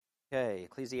Okay,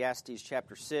 Ecclesiastes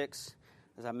chapter 6.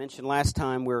 As I mentioned last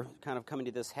time, we're kind of coming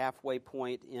to this halfway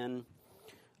point in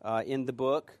the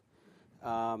book.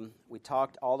 We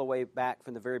talked all the way back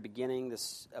from the very beginning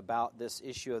about this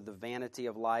issue of the vanity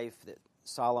of life that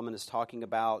Solomon is talking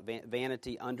about,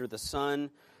 vanity under the sun,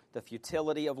 the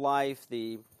futility of life,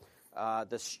 the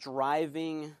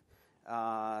striving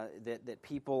that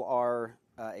people are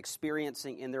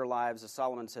experiencing in their lives. As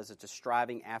Solomon says, it's a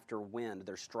striving after wind.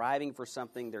 They're striving for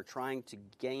something. They're trying to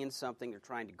gain something. They're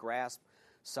trying to grasp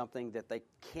something that they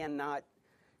cannot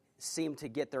seem to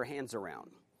get their hands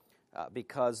around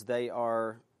because they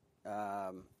are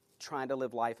trying to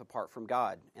live life apart from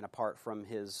God and apart from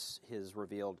His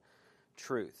revealed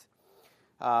truth.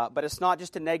 But it's not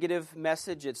just a negative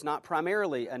message. It's not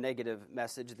primarily a negative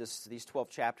message, these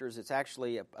 12 chapters. It's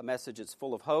actually a message that's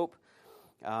full of hope.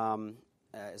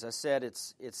 As I said,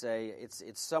 it's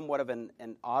somewhat of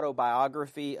an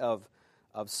autobiography of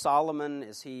Solomon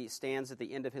as he stands at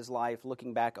the end of his life,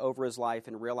 looking back over his life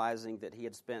and realizing that he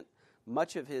had spent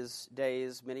much of his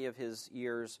days, many of his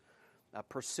years,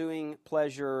 pursuing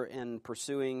pleasure and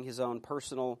pursuing his own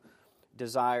personal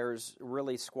desires,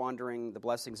 really squandering the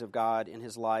blessings of God in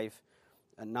his life,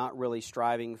 and not really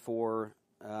striving for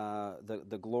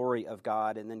the glory of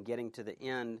God, and then getting to the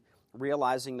end,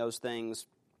 realizing those things.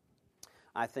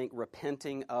 I think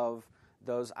repenting of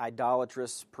those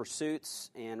idolatrous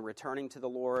pursuits and returning to the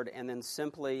Lord, and then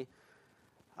simply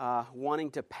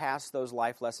wanting to pass those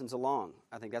life lessons along.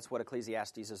 I think that's what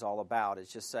Ecclesiastes is all about.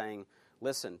 It's just saying,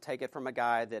 listen, take it from a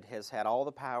guy that has had all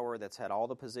the power, that's had all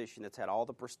the position, that's had all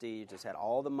the prestige, that's had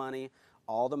all the money,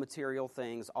 all the material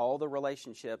things, all the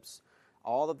relationships,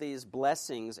 all of these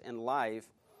blessings in life,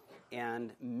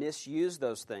 and misuse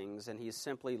those things. And he's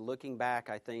simply looking back,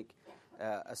 I think,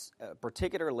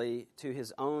 particularly to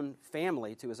his own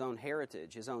family, to his own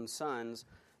heritage, his own sons,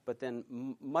 but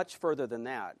then much further than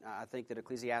that. I think that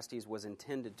Ecclesiastes was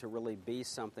intended to really be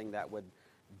something that would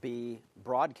be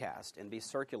broadcast and be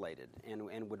circulated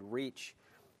and would reach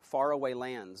faraway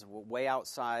lands, way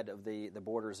outside of the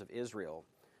borders of Israel,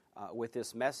 with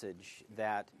this message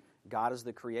that God is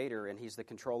the creator and He's the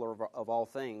controller of all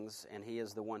things, and He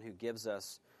is the one who gives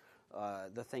us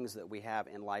the things that we have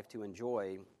in life to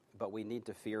enjoy, but we need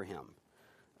to fear Him.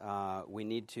 We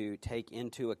need to take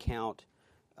into account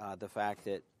the fact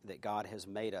that God has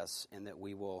made us and that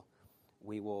we will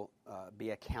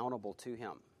be accountable to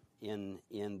Him in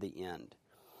the end.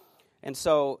 And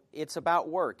so it's about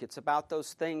work. It's about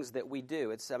those things that we do.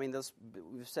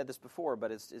 We've said this before,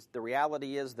 but it's the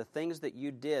reality is the things that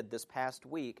you did this past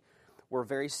week were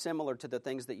very similar to the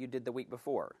things that you did the week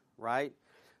before, right?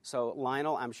 So,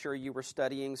 Lionel, I'm sure you were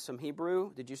studying some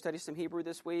Hebrew. Did you study some Hebrew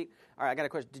this week? All right, I got a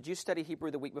question. Did you study Hebrew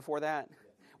the week before that?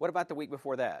 What about the week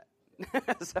before that?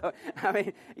 So,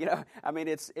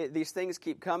 these things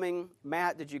keep coming.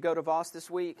 Matt, did you go to Voss this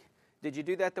week? Did you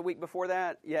do that the week before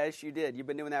that? Yes, you did. You've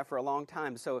been doing that for a long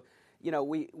time. So,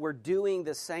 we're doing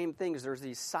the same things. There's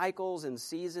these cycles and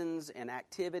seasons and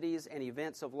activities and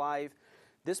events of life.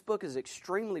 This book is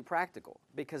extremely practical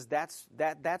because that's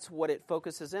what it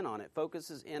focuses in on. It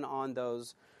focuses in on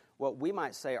those, what we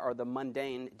might say are the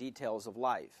mundane details of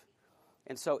life.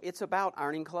 And so it's about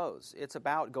ironing clothes. It's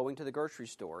about going to the grocery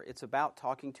store. It's about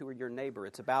talking to your neighbor.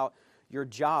 It's about your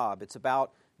job. It's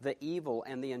about the evil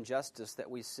and the injustice that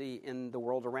we see in the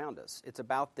world around us. It's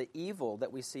about the evil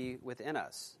that we see within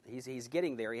us. He's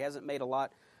getting there. He hasn't made a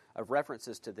lot of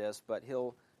references to this, but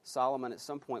Solomon at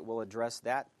some point will address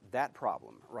that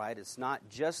problem, right? It's not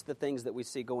just the things that we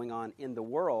see going on in the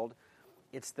world,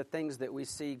 it's the things that we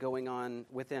see going on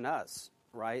within us,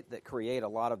 right, that create a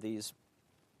lot of these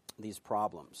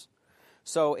problems.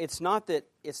 So it's not that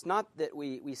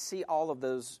we see all of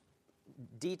those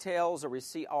details or we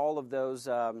see all of those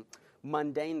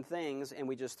mundane things and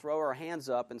we just throw our hands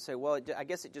up and say, well, I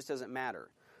guess it just doesn't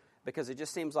matter. Because it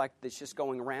just seems like it's just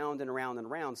going round and around and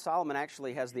around. Solomon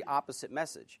actually has the opposite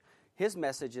message. His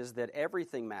message is that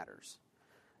everything matters,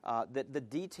 that the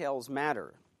details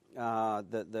matter,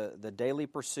 the daily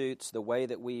pursuits, the way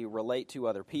that we relate to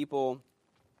other people,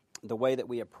 the way that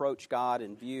we approach God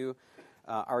and view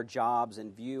our jobs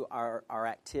and view our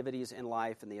activities in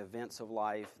life and the events of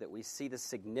life, that we see the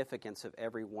significance of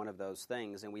every one of those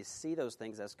things, and we see those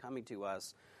things as coming to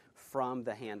us from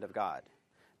the hand of God.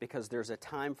 Because there's a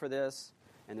time for this,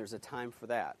 and there's a time for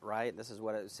that, right? This is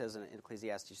what it says in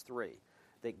Ecclesiastes 3,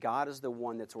 that God is the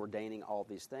one that's ordaining all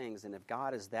these things, and if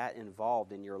God is that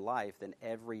involved in your life, then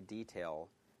every detail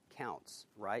counts,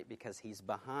 right? Because He's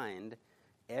behind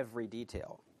every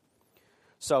detail.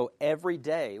 So every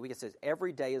day, we can say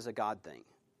every day is a God thing,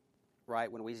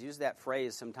 right? When we use that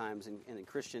phrase sometimes in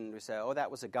Christian, we say, oh,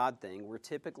 that was a God thing. We're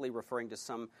typically referring to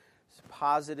some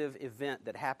positive event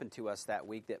that happened to us that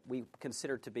week that we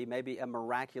consider to be maybe a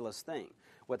miraculous thing.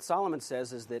 What Solomon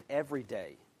says is that every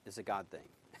day is a God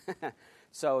thing.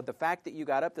 So the fact that you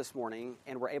got up this morning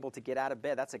and were able to get out of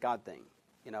bed, that's a God thing.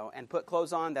 And put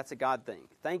clothes on, that's a God thing.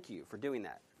 Thank you for doing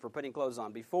that, for putting clothes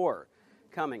on before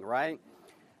coming, right?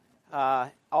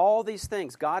 All these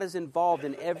things, God is involved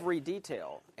in every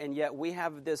detail, and yet we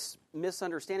have this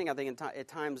misunderstanding, I think, at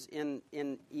times in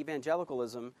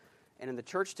evangelicalism and in the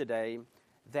church today,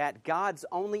 that God's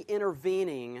only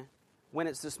intervening when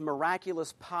it's this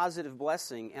miraculous positive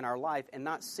blessing in our life, and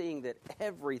not seeing that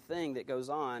everything that goes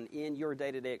on in your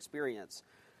day-to-day experience,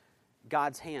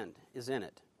 God's hand is in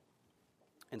it.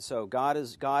 And so God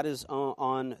is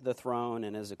on the throne,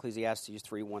 and as Ecclesiastes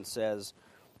 3:1 says,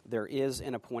 there is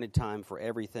an appointed time for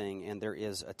everything, and there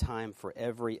is a time for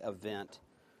every event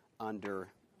under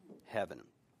heaven.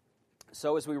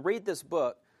 So as we read this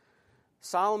book,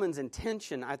 Solomon's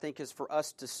intention, I think, is for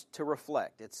us to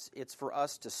reflect. It's for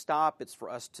us to stop. It's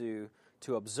for us to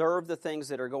observe the things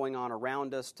that are going on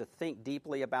around us, to think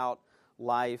deeply about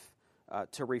life,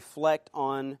 to reflect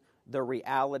on the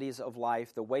realities of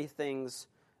life, the way things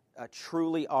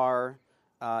truly are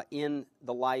in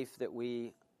the life that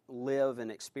we live and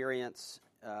experience,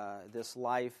 this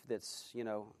life that's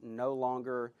no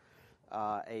longer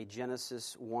a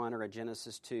Genesis 1 or a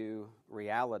Genesis 2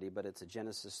 reality, but it's a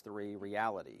Genesis 3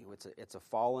 reality. It's a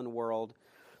fallen world.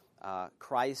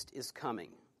 Christ is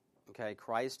coming. Okay,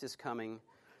 Christ is coming,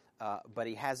 but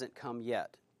he hasn't come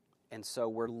yet, and so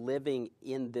we're living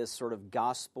in this sort of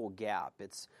gospel gap.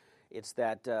 It's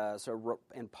that,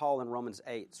 and Paul in Romans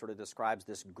 8 sort of describes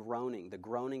this groaning, the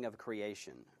groaning of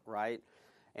creation, right?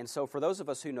 And so for those of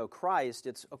us who know Christ,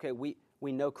 it's, okay, we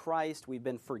know Christ, we've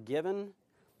been forgiven,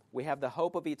 we have the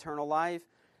hope of eternal life,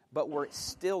 but we're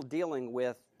still dealing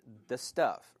with the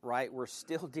stuff, right? We're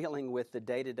still dealing with the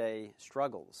day-to-day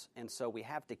struggles. And so we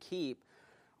have to keep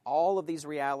all of these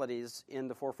realities in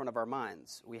the forefront of our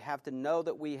minds. We have to know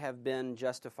that we have been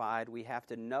justified. We have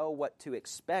to know what to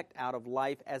expect out of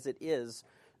life as it is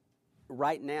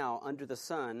right now under the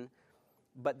sun,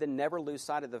 but then never lose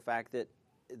sight of the fact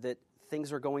that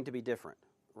things are going to be different,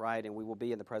 right? And we will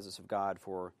be in the presence of God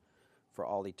for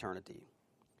all eternity.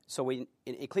 So in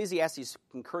Ecclesiastes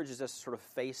encourages us to sort of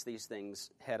face these things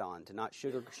head on, to not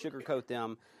sugarcoat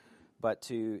them, but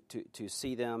to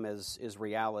see them as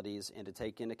realities, and to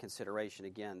take into consideration,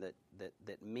 again,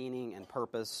 that meaning and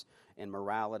purpose and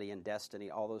morality and destiny,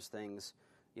 all those things,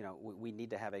 we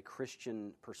need to have a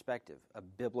Christian perspective, a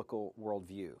biblical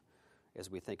worldview, as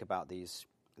we think about these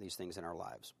things in our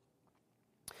lives.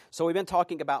 So we've been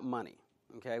talking about money.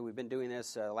 Okay, we've been doing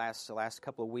this the last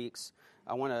couple of weeks.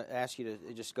 I want to ask you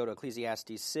to just go to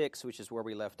Ecclesiastes 6, which is where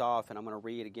we left off, and I'm going to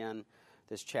read again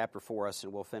this chapter for us,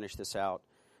 and we'll finish this out.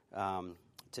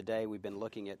 Today we've been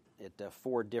looking at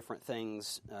 4 different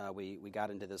things. We got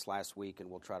into this last week,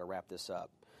 and we'll try to wrap this up.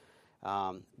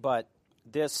 But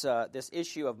this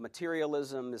issue of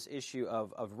materialism, this issue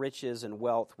of riches and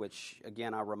wealth, which,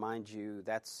 again, I remind you,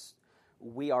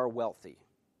 we are wealthy.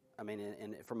 I mean,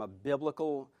 and from a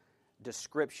biblical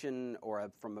description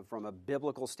or from a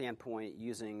biblical standpoint,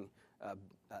 using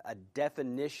a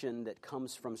definition that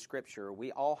comes from Scripture,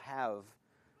 we all have,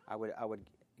 I would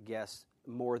guess,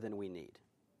 more than we need.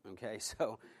 Okay,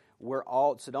 so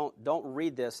don't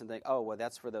read this and think, oh, well,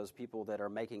 that's for those people that are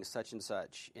making such and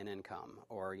such in income,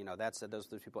 or that's those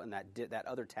people in that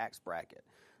other tax bracket.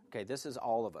 Okay, this is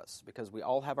all of us, because we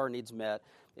all have our needs met.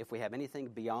 If we have anything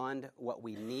beyond what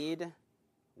we need,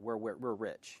 we're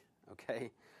rich.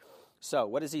 Okay. So,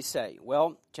 what does he say?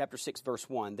 Well, chapter 6, verse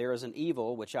 1, there is an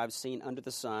evil which I've seen under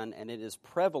the sun, and it is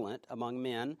prevalent among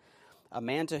men, a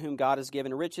man to whom God has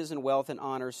given riches and wealth and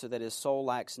honor, so that his soul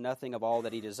lacks nothing of all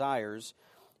that he desires,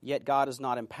 yet God has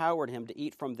not empowered him to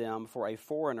eat from them, for a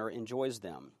foreigner enjoys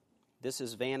them. This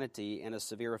is vanity and a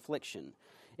severe affliction.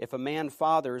 If a man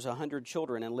fathers 100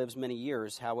 children and lives many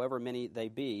years, however many they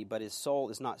be, but his soul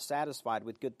is not satisfied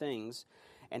with good things,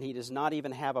 and he does not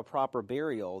even have a proper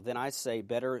burial, then I say,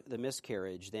 better the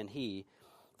miscarriage than he,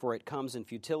 for it comes in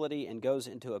futility and goes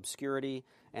into obscurity,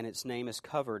 and its name is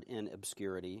covered in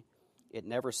obscurity. It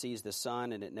never sees the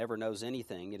sun, and it never knows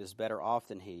anything. It is better off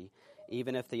than he.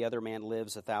 Even if the other man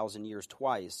lives 1,000 years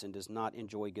twice and does not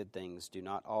enjoy good things, do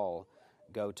not all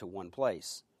go to one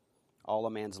place? All a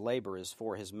man's labor is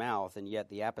for his mouth, and yet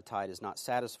the appetite is not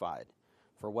satisfied.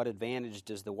 For what advantage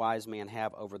does the wise man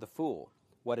have over the fool?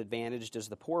 What advantage does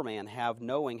the poor man have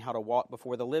knowing how to walk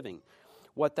before the living?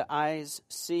 What the eyes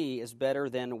see is better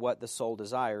than what the soul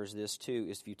desires. This too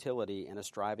is futility and a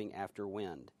striving after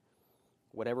wind.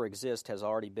 Whatever exists has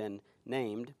already been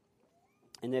named,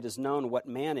 and it is known what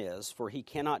man is, for he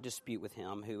cannot dispute with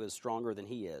him who is stronger than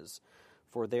he is.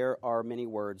 For there are many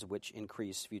words which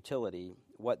increase futility.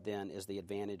 What then is the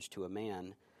advantage to a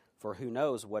man? For who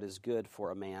knows what is good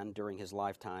for a man during his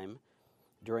lifetime?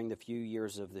 During the few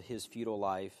years of his futile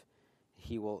life,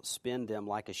 he will spend them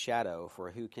like a shadow, for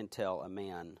who can tell a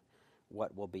man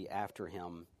what will be after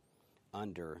him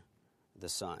under the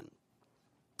sun?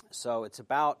 So it's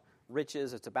about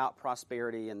riches, it's about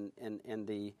prosperity, and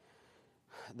the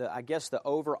I guess the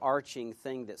overarching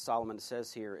thing that Solomon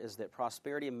says here is that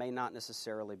prosperity may not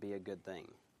necessarily be a good thing.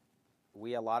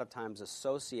 We a lot of times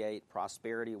associate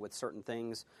prosperity with certain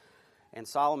things, and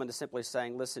Solomon is simply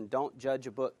saying, listen, don't judge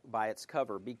a book by its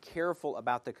cover. Be careful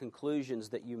about the conclusions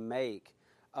that you make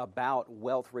about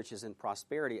wealth, riches, and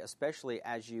prosperity, especially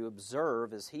as you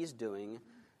observe, as he's doing,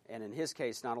 and in his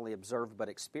case, not only observe but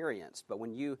experience. But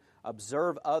when you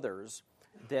observe others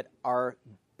that are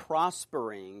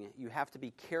prospering, you have to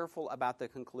be careful about the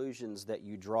conclusions that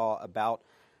you draw about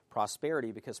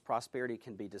prosperity, because prosperity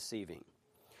can be deceiving.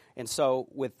 And so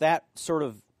with that sort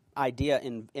of idea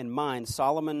in mind,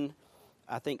 Solomon,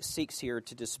 I think, seeks here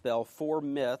to dispel 4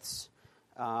 myths.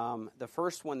 The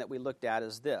first one that we looked at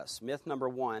is this. Myth number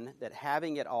 1, that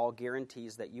having it all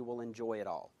guarantees that you will enjoy it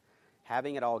all.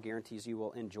 Having it all guarantees you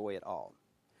will enjoy it all.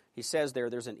 He says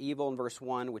there's an evil in verse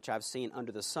 1, which I've seen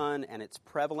under the sun, and it's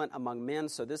prevalent among men.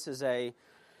 So this is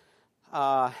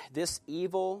this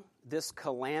evil, this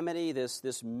calamity,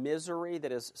 this misery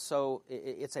that is so,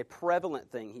 it's a prevalent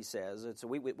thing, he says.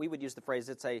 We would use the phrase,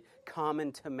 it's a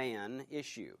common to man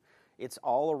issue. It's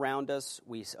all around us.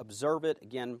 We observe it.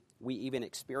 Again, we even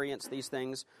experience these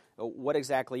things. What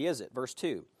exactly is it? Verse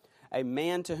 2, a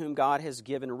man to whom God has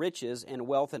given riches and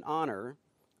wealth and honor,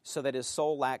 so that his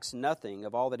soul lacks nothing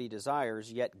of all that he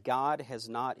desires, yet God has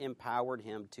not empowered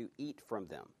him to eat from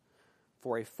them,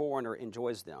 for a foreigner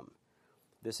enjoys them.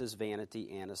 This is vanity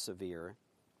and a severe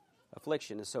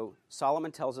affliction. And so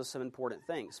Solomon tells us some important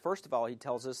things. First of all, he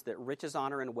tells us that riches,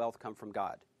 honor, and wealth come from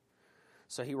God.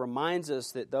 So he reminds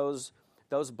us that those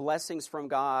blessings from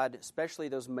God, especially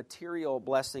those material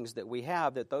blessings that we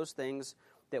have, that those things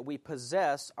that we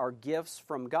possess are gifts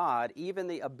from God. Even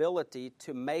the ability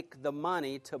to make the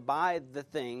money to buy the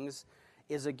things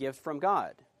is a gift from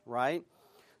God, right?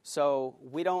 So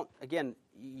we don't, again,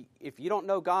 if you don't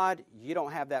know God, you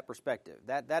don't have that perspective.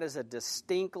 That is a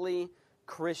distinctly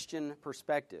Christian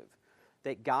perspective,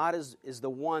 that God is the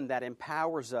one that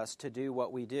empowers us to do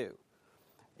what we do.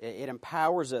 It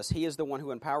empowers us. He is the one who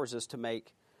empowers us to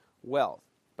make wealth.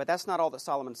 But that's not all that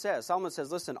Solomon says. Solomon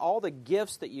says, listen, all the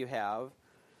gifts that you have,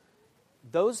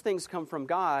 those things come from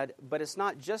God, but it's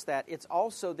not just that. It's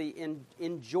also the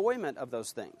enjoyment of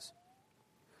those things.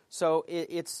 So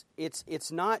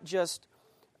it's not just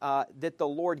that the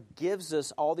Lord gives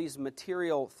us all these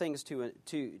material things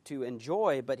to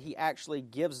enjoy, but He actually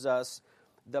gives us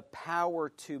the power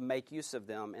to make use of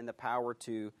them and the power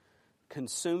to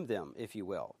consume them, if you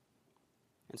will.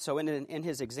 And so in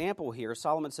his example here,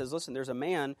 Solomon says, listen, there's a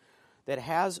man that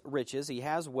has riches, he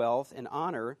has wealth and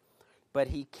honor, but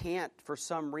he can't, for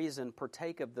some reason,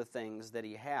 partake of the things that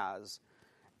he has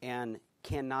and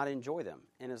cannot enjoy them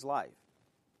in his life.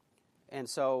 And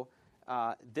so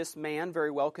this man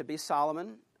very well could be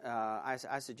Solomon.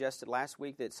 I suggested last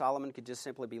week that Solomon could just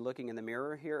simply be looking in the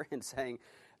mirror here and saying,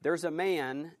 there's a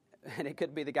man, and it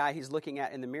could be the guy he's looking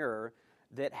at in the mirror,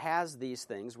 that has these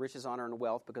things, riches, honor, and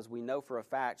wealth, because we know for a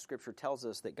fact, Scripture tells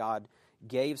us that God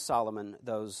gave Solomon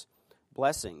those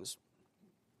blessings.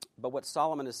 But what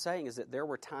Solomon is saying is that there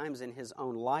were times in his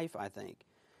own life, I think,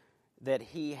 that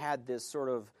he had this sort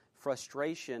of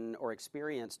frustration or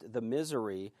experienced the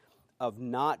misery of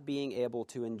not being able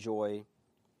to enjoy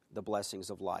the blessings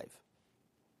of life.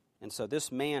 And so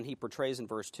this man he portrays in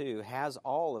verse 2 has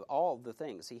all of the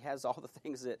things. He has all the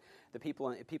things that the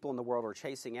people in the world are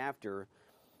chasing after,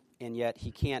 and yet he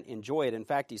can't enjoy it. In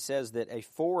fact, he says that a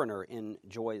foreigner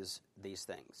enjoys these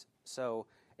things. So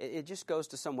it just goes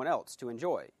to someone else to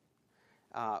enjoy.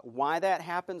 Why that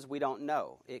happens, we don't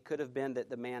know. It could have been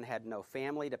that the man had no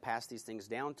family to pass these things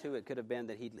down to. It could have been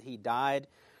that he died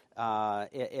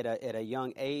at a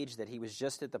young age, that he was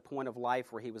just at the point of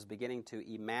life where he was beginning to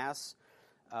amass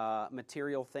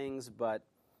material things, but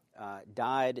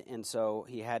died, and so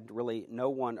he had really no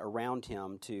one around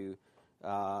him to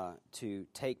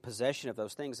take possession of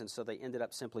those things, and so they ended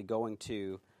up simply going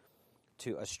to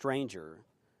a stranger.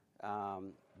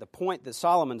 The point that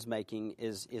Solomon's making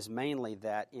is mainly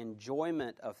that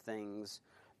enjoyment of things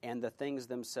and the things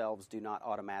themselves do not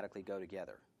automatically go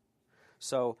together.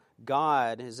 So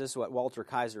God, is this what Walter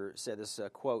Kaiser said, this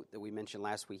quote that we mentioned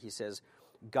last week, he says,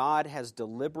 God has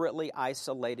deliberately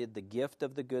isolated the gift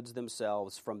of the goods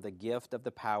themselves from the gift of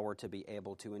the power to be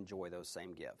able to enjoy those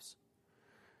same gifts.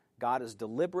 God has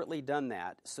deliberately done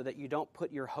that so that you don't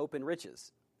put your hope in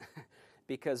riches.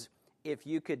 Because if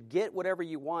you could get whatever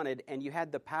you wanted and you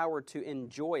had the power to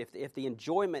enjoy, if the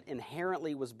enjoyment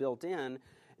inherently was built in,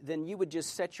 then you would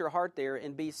just set your heart there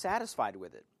and be satisfied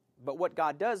with it. But what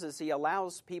God does is He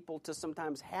allows people to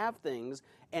sometimes have things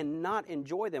and not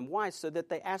enjoy them. Why? So that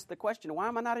they ask the question, why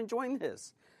am I not enjoying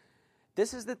this?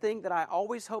 This is the thing that I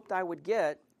always hoped I would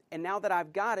get, and now that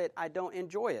I've got it, I don't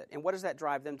enjoy it. And what does that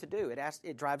drive them to do?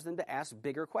 It drives them to ask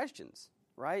bigger questions,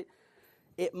 right?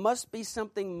 It must be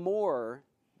something more.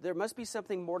 There must be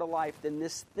something more to life than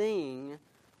this thing,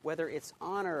 whether it's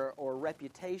honor or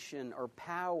reputation or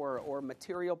power or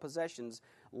material possessions.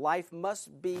 Life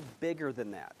must be bigger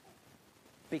than that.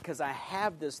 Because I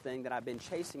have this thing that I've been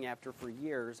chasing after for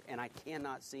years, and I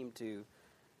cannot seem to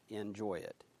enjoy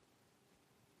it.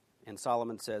 And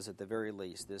Solomon says, at the very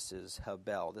least, this is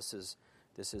Habel. This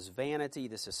is vanity.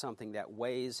 This is something that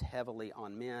weighs heavily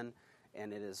on men,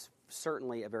 and it is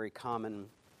certainly a very common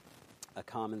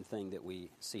thing that we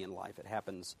see in life. It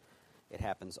happens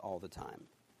all the time.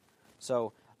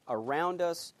 So around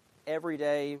us, every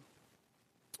day,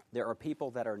 there are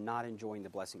people that are not enjoying the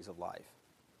blessings of life.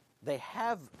 They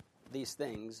have these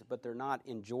things, but they're not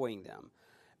enjoying them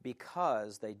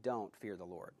because they don't fear the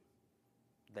Lord.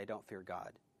 They don't fear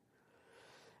God.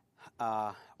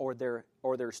 Or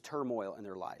there's turmoil in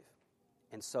their life.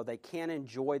 And so they can't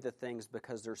enjoy the things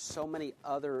because there's so many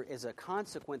other, as a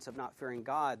consequence of not fearing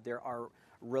God, there are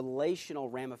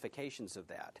relational ramifications of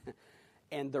that.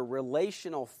 And the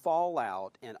relational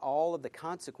fallout and all of the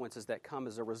consequences that come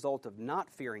as a result of not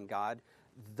fearing God,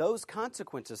 those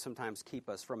consequences sometimes keep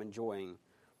us from enjoying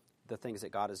the things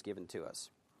that God has given to us.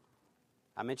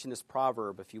 I mentioned this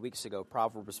proverb a few weeks ago.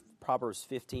 Proverbs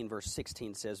 15, verse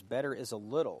 16 says, better is a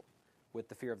little with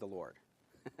the fear of the Lord.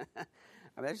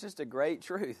 I mean, that's just a great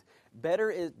truth.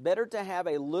 Better to have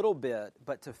a little bit,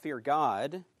 but to fear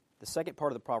God. The second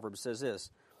part of the proverb says this,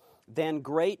 than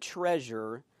great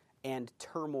treasure and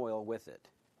turmoil with it.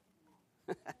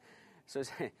 So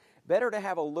it's better to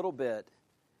have a little bit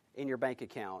in your bank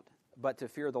account, but to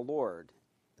fear the Lord,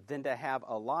 than to have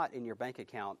a lot in your bank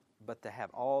account, but to have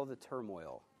all the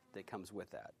turmoil that comes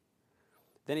with that.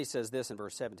 Then he says this in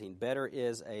verse 17, better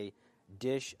is a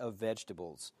dish of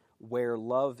vegetables where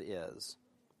love is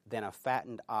than a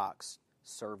fattened ox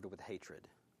served with hatred.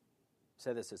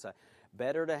 Say this, it's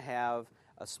better to have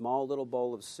a small little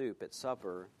bowl of soup at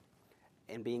supper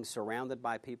and being surrounded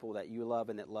by people that you love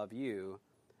and that love you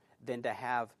than to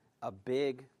have a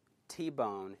big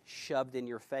T-bone shoved in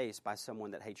your face by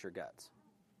someone that hates your guts.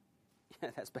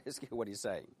 That's basically what he's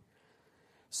saying.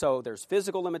 So there's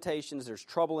physical limitations, there's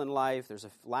trouble in life, there's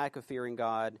a lack of fearing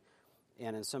God,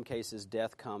 and in some cases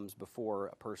death comes before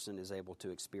a person is able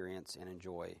to experience and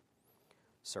enjoy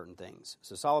certain things.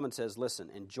 So Solomon says, listen,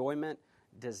 enjoyment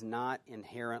does not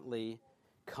inherently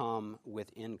come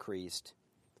with increased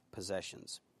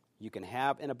possessions. You can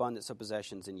have an abundance of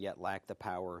possessions and yet lack the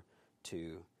power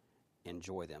to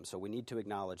enjoy them. So we need to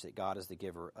acknowledge that God is the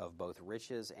giver of both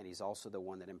riches, and He's also the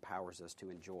one that empowers us to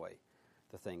enjoy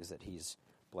the things that He's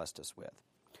blessed us with.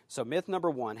 So myth number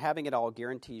one, having it all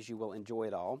guarantees you will enjoy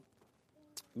it all.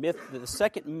 The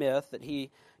second myth that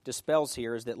he dispels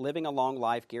here is that living a long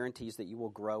life guarantees that you will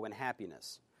grow in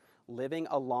happiness. Living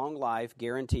a long life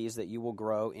guarantees that you will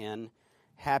grow in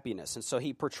happiness. And so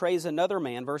he portrays another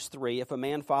man, verse 3, if a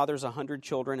man fathers 100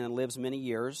 children and lives many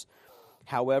years,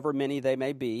 however many they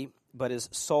may be, but his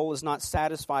soul is not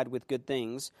satisfied with good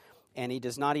things, and he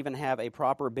does not even have a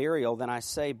proper burial, then I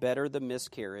say better the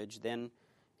miscarriage than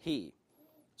he.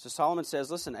 So Solomon says,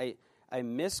 listen, a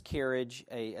miscarriage,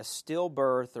 a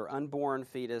stillbirth or unborn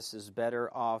fetus is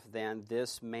better off than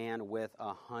this man with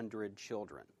 100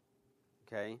 children.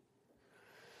 Okay?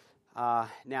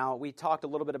 Now, we talked a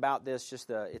little bit about this,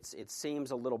 it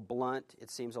seems a little blunt.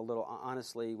 It seems a little,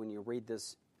 honestly, when you read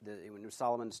this, when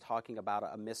Solomon's talking about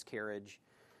a miscarriage,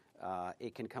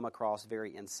 it can come across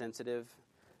very insensitive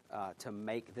to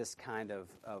make this kind of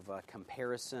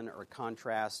comparison or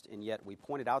contrast, and yet we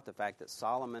pointed out the fact that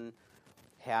Solomon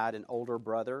had an older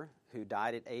brother who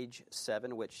died at age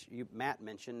 7, which Matt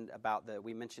mentioned about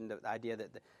we mentioned the idea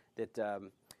that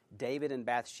David and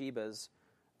Bathsheba's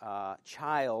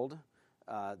child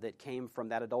that came from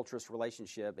that adulterous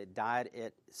relationship, it died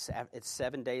at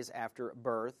 7 days after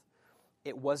birth.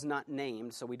 It was not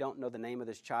named, so we don't know the name of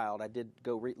this child. I did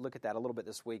go look at that a little bit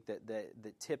this week,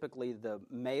 that typically the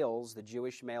males, the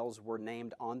Jewish males, were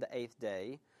named on the 8th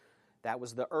day. That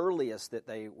was the earliest that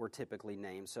they were typically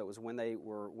named. So it was when they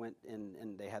went in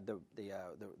and they had the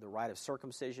rite of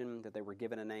circumcision that they were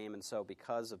given a name. And so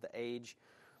because of the age,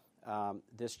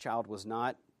 this child was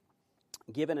not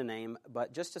given a name.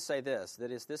 But just to say this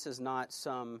is not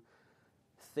some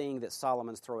thing that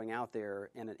Solomon's throwing out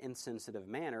there in an insensitive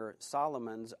manner.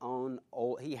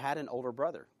 He had an older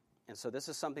brother. And so this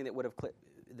is something that would have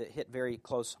that hit very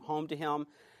close home to him.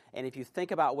 And if you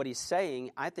think about what he's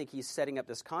saying, I think he's setting up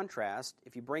this contrast,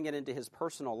 if you bring it into his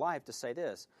personal life, to say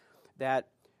this, that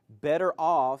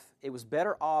it was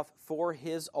better off for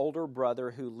his older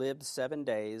brother who lived 7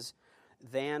 days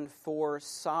than for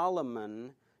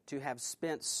Solomon to have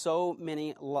spent so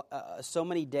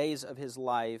many days of his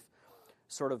life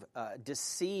sort of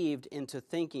deceived into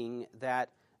thinking that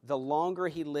the longer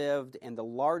he lived and the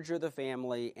larger the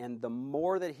family and the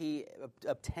more that he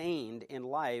obtained in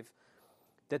life,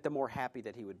 that the more happy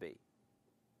that he would be.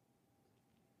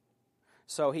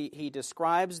 So he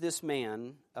describes this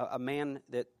man, a man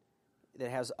that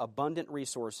has abundant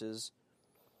resources,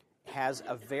 has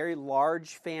a very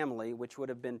large family, which would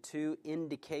have been two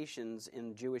indications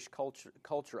in Jewish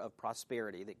culture of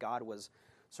prosperity, that God was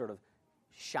sort of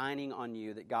shining on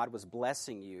you, that God was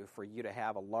blessing you for you to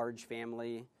have a large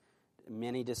family,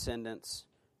 many descendants,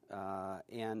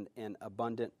 and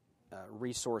abundant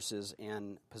resources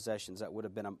and possessions. That would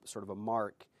have been a sort of a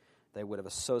mark. They would have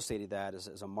associated that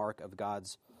as a mark of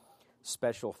God's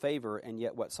special favor. And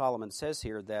yet what Solomon says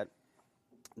here, that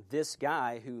this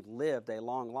guy who lived a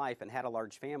long life and had a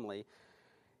large family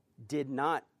did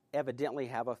not evidently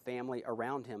have a family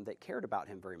around him that cared about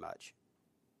him very much.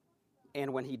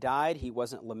 And when he died, he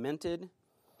wasn't lamented.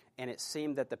 And it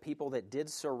seemed that the people that did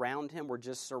surround him were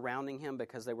just surrounding him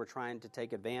because they were trying to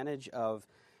take advantage of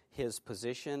his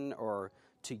position or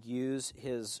to use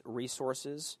his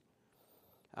resources.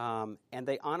 And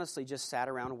they honestly just sat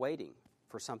around waiting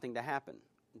for something to happen,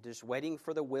 just waiting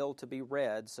for the will to be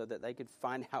read so that they could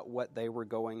find out what they were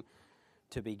going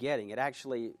to be getting. It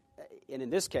actually, and in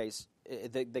this case,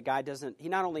 the guy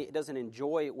not only doesn't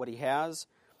enjoy what he has,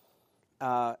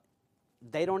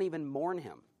 they don't even mourn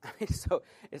him. So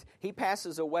he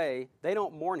passes away, they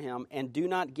don't mourn him and do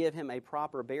not give him a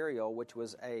proper burial, which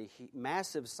was a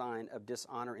massive sign of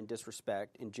dishonor and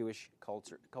disrespect in Jewish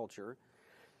culture.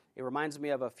 It reminds me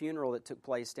of a funeral that took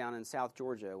place down in South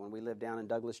Georgia. When we lived down in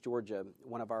Douglas, Georgia,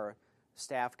 one of our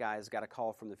staff guys got a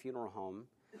call from the funeral home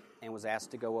and was asked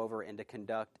to go over and to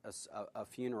conduct a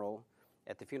funeral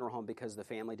at the funeral home because the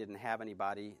family didn't have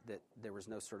anybody, that there was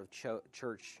no sort of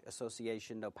church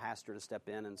association, no pastor to step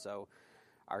in, and so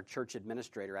our church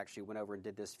administrator actually went over and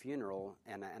did this funeral,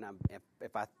 and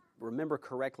if I remember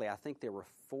correctly, I think there were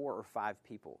 4 or 5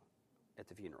 people at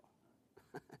the funeral.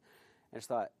 I just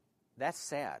thought, that's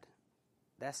sad.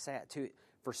 That's sad.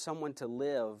 For someone to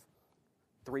live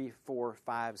 3, 4,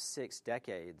 5, 6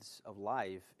 decades of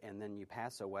life, and then you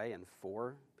pass away and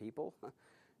 4 people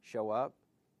show up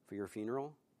for your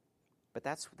funeral. But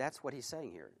that's what he's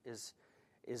saying here, is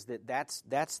that's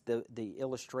the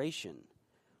illustration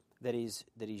that he's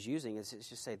using. Is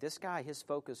just say this guy, his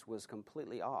focus was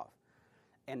completely off.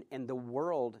 And the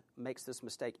world makes this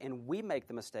mistake, and we make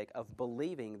the mistake of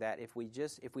believing that if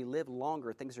we live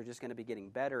longer, things are just going to be getting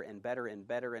better and better and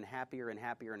better and happier and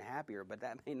happier and happier, but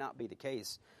that may not be the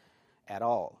case at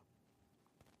all.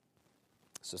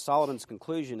 So Solomon's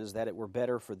conclusion is that it were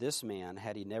better for this man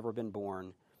had he never been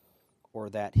born, or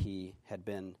that he had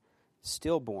been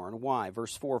stillborn. Why?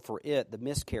 Verse 4, for the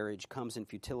miscarriage, comes in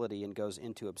futility and goes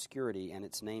into obscurity, and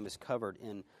its name is covered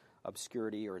in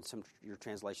obscurity, or in some your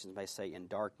translations may say in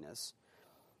darkness.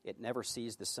 It never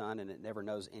sees the sun, and it never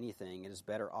knows anything. It is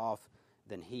better off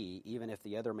than he, even if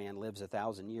the other man lives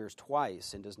 1,000 years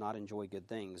twice and does not enjoy good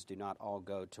things. Do not all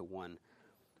go to one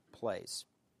place.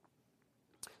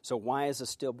 So why is a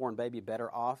stillborn baby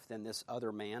better off than this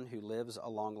other man who lives a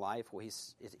long life? Well,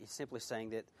 he's simply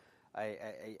saying that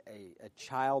a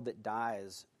child that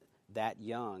dies that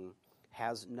young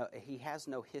has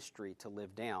no history to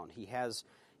live down.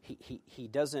 He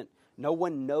doesn't. No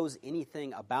one knows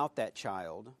anything about that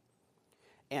child,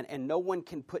 and no one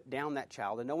can put down that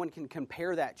child, and no one can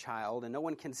compare that child, and no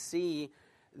one can see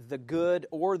the good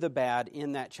or the bad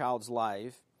in that child's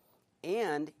life,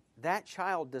 and that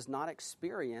child does not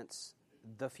experience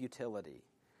the futility.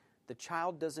 The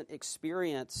child doesn't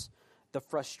experience the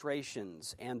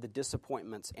frustrations and the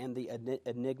disappointments and the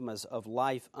enigmas of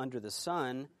life under the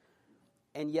sun,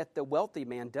 and yet the wealthy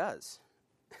man does.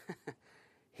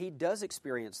 He does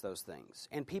experience those things,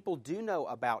 and people do know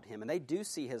about him, and they do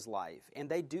see his life, and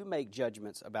they do make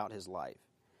judgments about his life,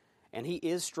 and he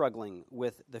is struggling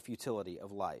with the futility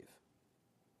of life.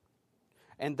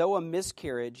 And though a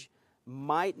miscarriage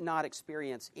might not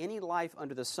experience any life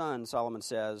under the sun, Solomon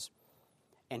says,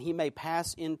 and he may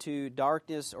pass into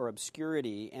darkness or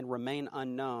obscurity and remain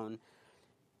unknown,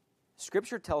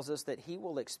 Scripture tells us that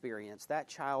that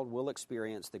child will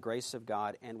experience the grace of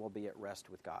God and will be at rest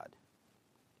with God.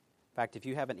 In fact, if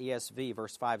you have an ESV,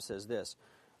 verse 5 says this,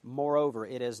 "Moreover,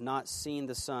 it has not seen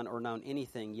the sun or known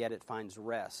anything, yet it finds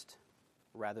rest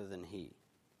rather than he."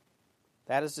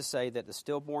 That is to say that the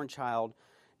stillborn child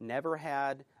never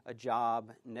had a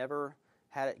job, never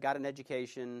got an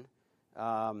education,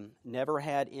 never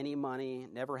had any money,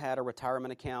 never had a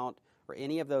retirement account, or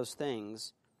any of those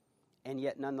things, and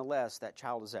yet nonetheless that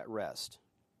child is at rest.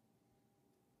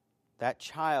 That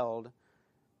child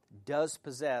does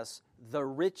possess the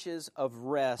riches of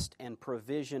rest and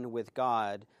provision with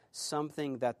God,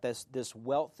 something that this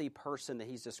wealthy person that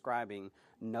he's describing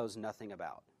knows nothing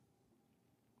about.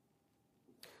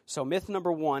 So myth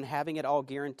number 1, having it all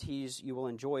guarantees you will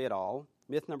enjoy it all.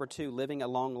 Myth number 2, living a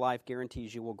long life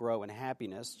guarantees you will grow in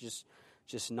happiness.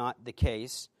 Just not the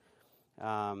case.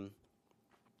 In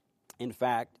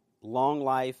fact, long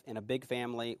life and a big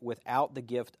family without the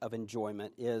gift of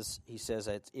enjoyment he says,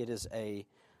 it is a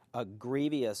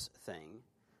grievous thing.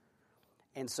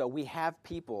 And so we have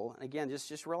people, again,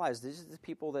 just realize this is the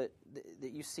people that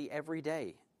you see every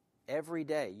day. Every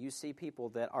day you see people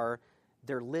that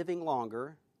they're living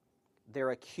longer,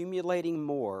 they're accumulating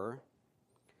more,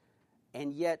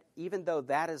 and yet even though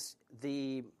that is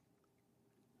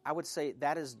I would say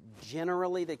that is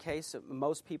generally the case of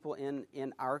most people in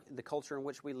the culture in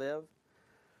which we live,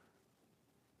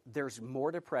 there's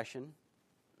more depression,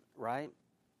 right?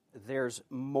 There's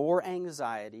more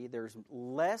anxiety. There's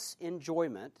less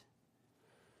enjoyment.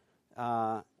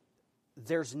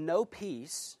 There's no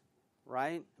peace,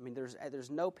 right? I mean, there's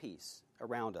no peace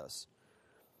around us.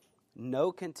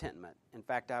 No contentment. In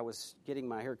fact, I was getting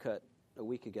my hair cut a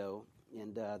week ago,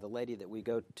 and the lady that we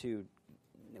go to,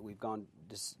 we've gone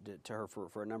to her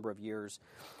for a number of years,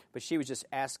 but she was just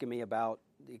asking me about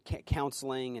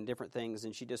counseling and different things,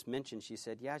 and she just mentioned, she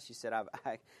said,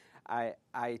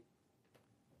 I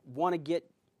want to get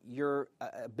your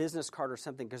business card or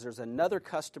something because there's another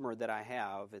customer that I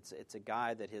have. It's a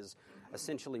guy that has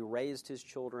essentially raised his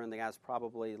children. The guy's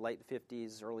probably late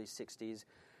 50s, early 60s.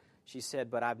 She said,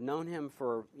 but I've known him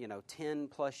for 10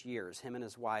 plus years, him and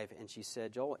his wife, and she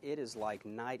said, Joel, it is like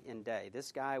night and day.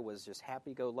 This guy was just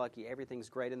happy-go-lucky. Everything's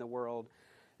great in the world.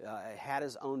 Had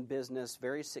his own business,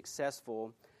 very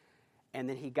successful. And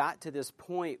then he got to this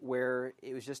point where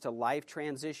it was just a life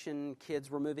transition.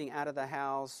 Kids were moving out of the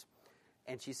house.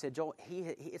 And she said, Joel,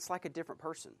 it's like a different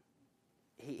person.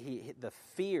 The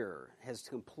fear has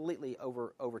completely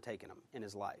overtaken him in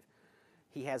his life.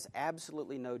 He has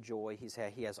absolutely no joy.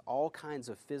 He has all kinds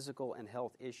of physical and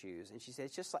health issues. And she said,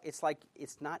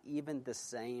 it's not even the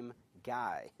same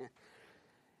guy.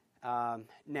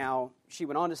 Now, she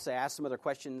went on to say, ask some other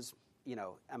questions.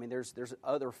 There's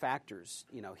other factors,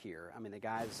 here. I mean, the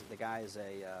guy is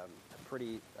a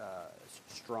pretty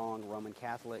strong Roman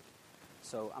Catholic.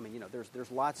 So,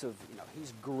 there's lots of,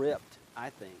 he's gripped, I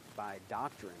think, by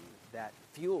doctrine that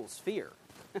fuels fear,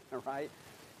 right?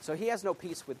 So he has no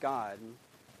peace with God.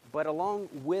 But along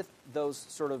with those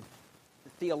sort of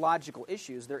theological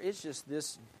issues, there is just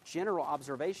this general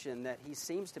observation that he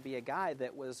seems to be a guy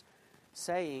that was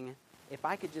saying, if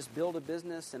I could just build a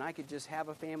business and I could just have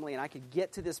a family and I could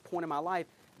get to this point in my life,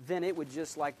 then it would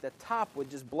just like the top would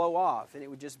just blow off and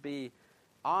it would just be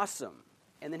awesome.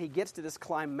 And then he gets to this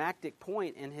climactic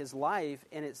point in his life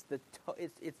and it's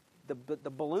the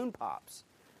balloon pops.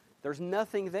 There's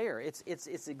nothing there. It's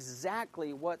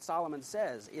exactly what Solomon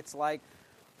says. It's like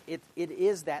it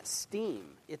is that steam.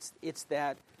 It's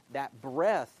that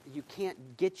breath. You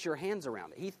can't get your hands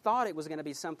around it. He thought it was going to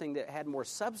be something that had more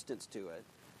substance to it,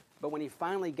 but when he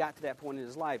finally got to that point in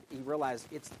his life, he realized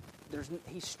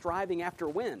he's striving after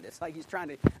wind. It's like he's trying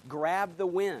to grab the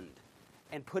wind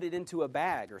and put it into a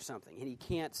bag or something, and he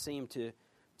can't seem to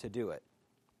do it.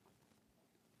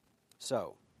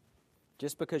 So,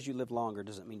 just because you live longer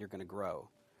doesn't mean you're going to grow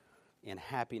in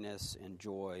happiness and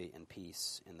joy and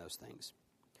peace and those things.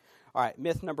 All right,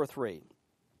 myth number 3.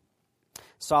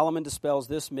 Solomon dispels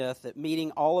this myth that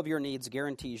meeting all of your needs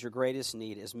guarantees your greatest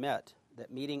need is met. That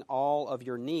meeting all of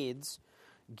your needs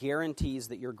guarantees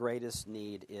that your greatest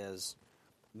need is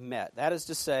met. That is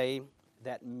to say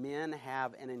that men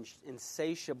have an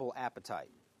insatiable appetite.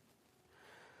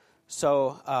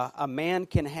 So a man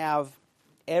can have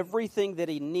everything that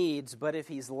he needs, but if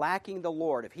he's lacking the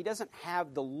Lord, if he doesn't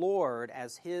have the Lord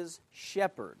as his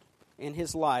shepherd in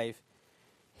his life,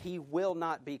 he will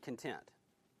not be content.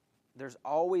 There's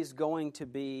always going to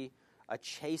be a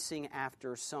chasing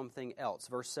after something else.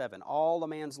 Verse 7, all a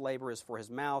man's labor is for his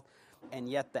mouth, and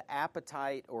yet the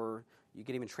appetite, or you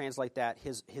could even translate that,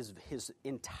 his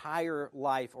entire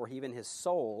life, or even his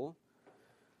soul.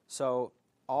 So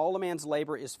all a man's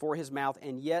labor is for his mouth,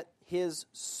 and yet his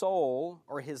soul,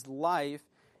 or his life,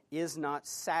 is not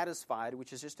satisfied,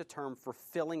 which is just a term for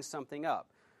filling something up.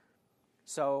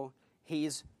 So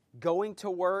he's going to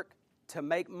work to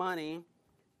make money,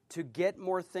 to get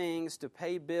more things, to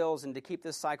pay bills, and to keep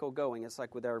this cycle going. It's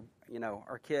like with our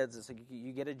kids. It's like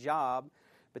you get a job,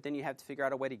 but then you have to figure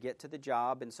out a way to get to the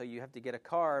job, and so you have to get a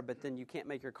car, but then you can't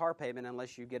make your car payment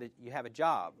unless you have a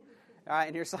job. All right,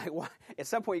 and you're just like, well, at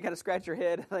some point you got to scratch your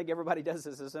head. I think everybody does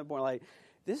this at some point. Like,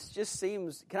 this just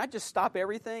seems, can I just stop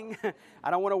everything? I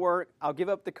don't want to work. I'll give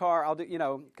up the car. I'll do,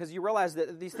 because you realize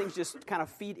that these things just kind of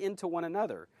feed into one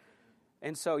another.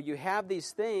 And so you have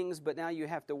these things, but now you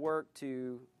have to work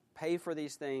to pay for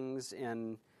these things,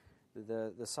 and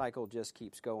the cycle just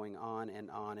keeps going on and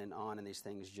on and on, and these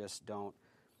things just don't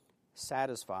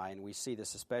satisfy. And we see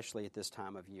this especially at this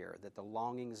time of year, that the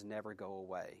longings never go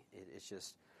away. It's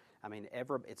just,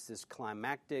 it's this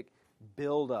climactic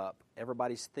build-up.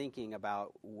 Everybody's thinking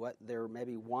about what they're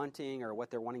maybe wanting, or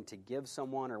what they're wanting to give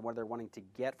someone, or what they're wanting to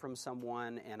get from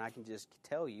someone, and I can just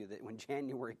tell you that when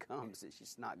January comes, it's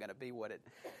just not going to be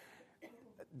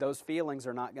those feelings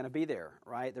are not going to be there,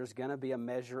 right? There's going to be a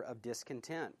measure of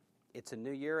discontent. It's a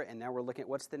new year, and now we're looking at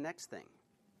what's the next thing,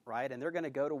 right? And they're going to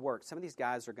go to work. Some of these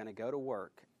guys are going to go to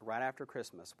work right after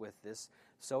Christmas with this,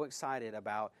 so excited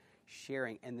about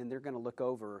sharing, and then they're going to look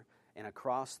over, and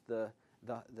across the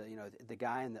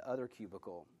guy in the other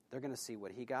cubicle, they're going to see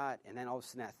what he got, and then all of a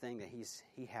sudden that thing that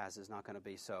he has is not going to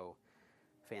be so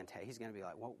fantastic. He's going to be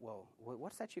like, well,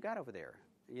 what's that you got over there?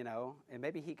 And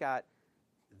maybe he got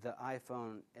the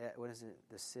iPhone, what is it,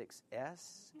 the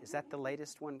 6S? Is that the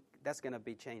latest one? That's going to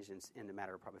be changed in a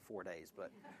matter of probably 4 days.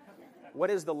 But what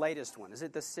is the latest one? Is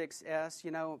it the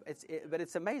 6S? But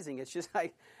it's amazing. It's just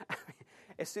like,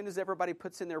 as soon as everybody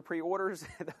puts in their pre-orders,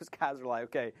 those guys are like,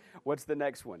 okay, what's the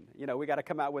next one? We got to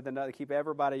come out with another, keep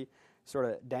everybody sort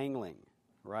of dangling,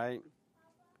 right?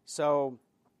 So,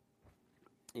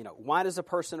 why does a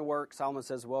person work? Solomon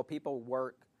says, well, people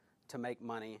work to make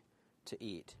money to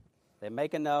eat. They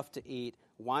make enough to eat.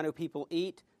 Why do people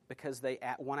eat? Because they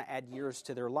want to add years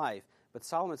to their life. But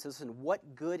Solomon says, listen,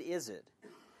 what good is it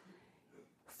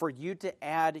for you to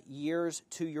add years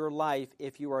to your life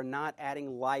if you are not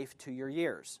adding life to your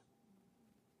years?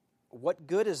 What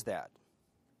good is that?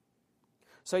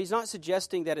 So he's not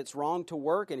suggesting that it's wrong to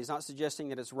work, and he's not suggesting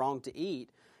that it's wrong to eat.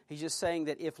 He's just saying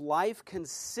that if life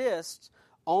consists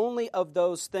only of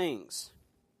those things,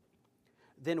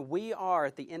 then we are,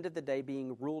 at the end of the day,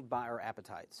 being ruled by our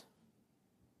appetites.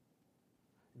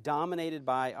 Dominated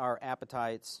by our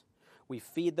appetites. We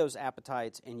feed those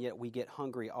appetites, and yet we get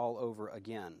hungry all over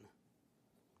again.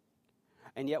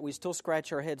 And yet we still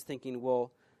scratch our heads thinking,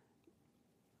 well,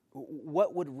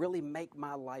 what would really make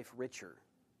my life richer?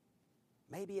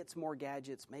 Maybe it's more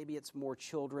gadgets, maybe it's more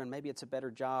children, maybe it's a better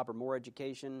job or more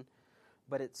education,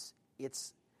 but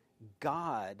it's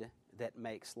God that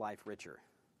makes life richer.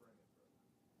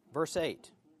 Verse 8.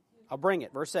 I'll bring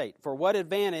it. Verse 8. For what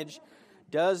advantage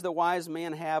does the wise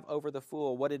man have over the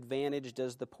fool? What advantage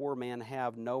does the poor man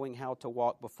have knowing how to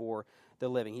walk before the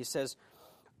living? He says,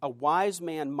 a wise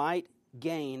man might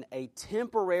gain a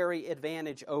temporary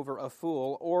advantage over a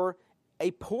fool, or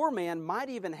a poor man might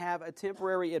even have a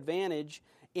temporary advantage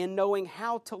in knowing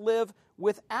how to live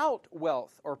without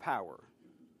wealth or power.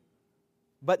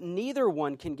 But neither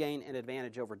one can gain an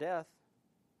advantage over death.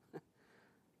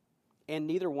 And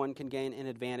neither one can gain an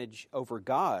advantage over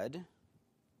God.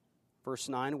 Verse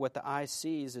 9, what the eye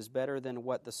sees is better than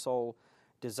what the soul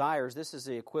desires. This is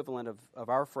the equivalent of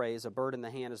our phrase, a bird in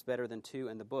the hand is better than two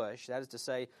in the bush. That is to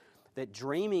say that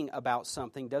dreaming about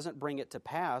something doesn't bring it to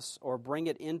pass or bring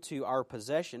it into our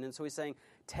possession. And so he's saying,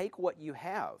 take what you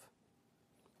have,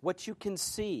 what you can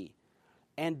see,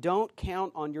 and don't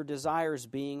count on your desires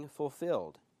being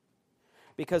fulfilled.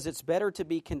 Because it's better to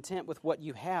be content with what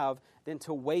you have than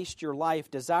to waste your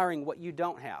life desiring what you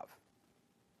don't have.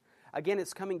 Again,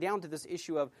 it's coming down to this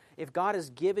issue of, if God has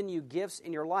given you gifts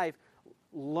in your life,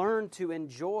 learn to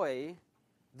enjoy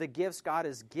the gifts God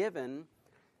has given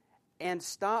and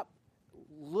stop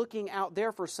looking out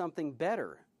there for something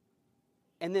better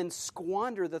and then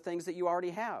squander the things that you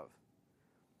already have.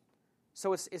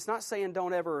 So it's not saying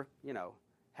don't ever,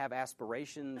 have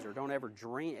aspirations or don't ever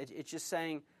dream. It's just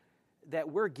saying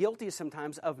that we're guilty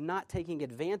sometimes of not taking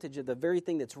advantage of the very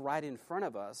thing that's right in front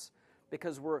of us,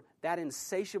 because that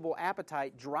insatiable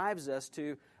appetite drives us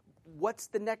to what's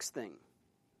the next thing.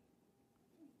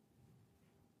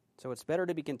 So it's better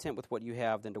to be content with what you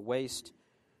have than to waste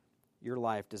your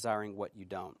life desiring what you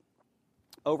don't.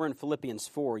 Over in Philippians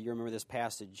 4, you remember this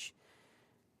passage.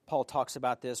 Paul talks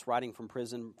about this, writing from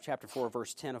prison, chapter 4,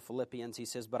 verse 10 of Philippians. He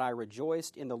says, "But I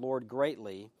rejoiced in the Lord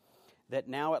greatly, that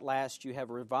now at last you have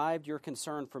revived your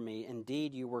concern for me.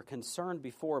 Indeed, you were concerned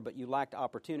before, but you lacked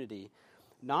opportunity.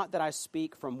 Not that I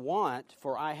speak from want,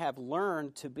 for I have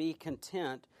learned to be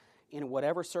content in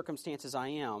whatever circumstances I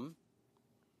am.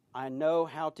 I know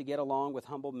how to get along with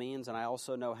humble means, and I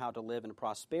also know how to live in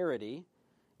prosperity.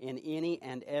 In any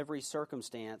and every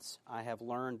circumstance, I have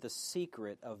learned the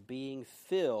secret of being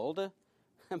filled."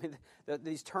 I mean,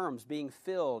 these terms, being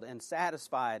filled and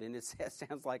satisfied, and it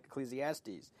sounds like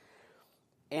Ecclesiastes.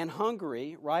 "And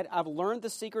hungry," right? "I've learned the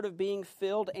secret of being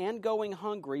filled and going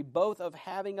hungry, both of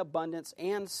having abundance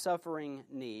and suffering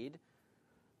need."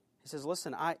 He says,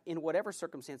 listen, in whatever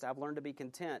circumstance, I've learned to be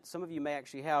content. Some of you may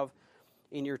actually have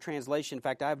in your translation, in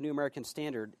fact, I have New American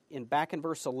Standard, back in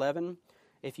verse 11,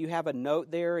 if you have a note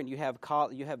there and you have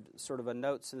sort of a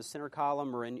notes in the center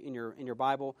column or in your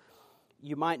Bible,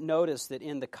 you might notice that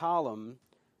in the column,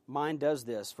 mine does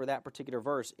this for that particular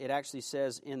verse. It actually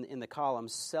says in the column,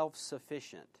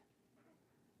 self-sufficient.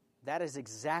 That is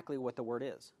exactly what the word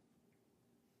is.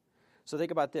 So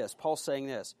think about this. Paul's saying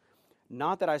this,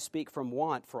 "Not that I speak from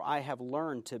want, for I have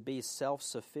learned to be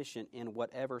self-sufficient in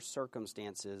whatever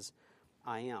circumstances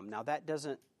I am." Now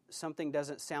something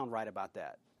doesn't sound right about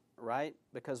that, right?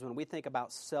 Because when we think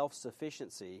about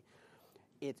self-sufficiency,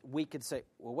 we could say,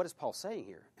 well, what is Paul saying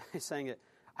here? He's saying that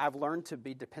I've learned to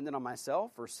be dependent on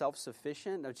myself or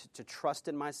self-sufficient, to trust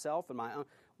in myself and my own.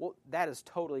 Well, that is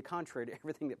totally contrary to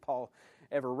everything that Paul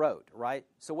ever wrote, right?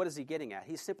 So what is he getting at?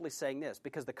 He's simply saying this,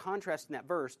 because the contrast in that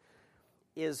verse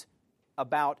is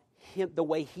about him, the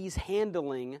way he's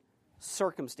handling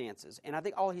circumstances. And I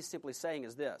think all he's simply saying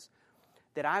is this,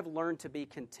 that I've learned to be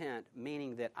content,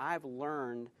 meaning that I've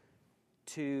learned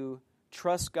to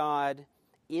trust God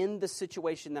in the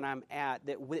situation that I'm at,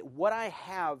 that what I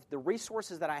have, the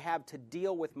resources that I have to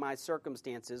deal with my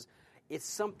circumstances, it's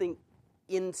something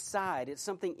inside, it's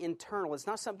something internal. It's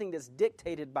not something that's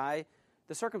dictated by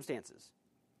the circumstances.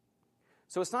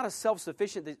 So it's not a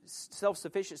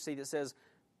self-sufficiency that says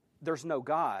there's no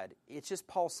God. It's just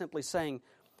Paul simply saying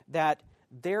that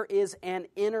there is an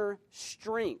inner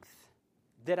strength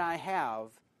that I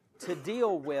have to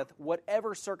deal with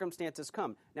whatever circumstances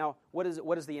come. Now, what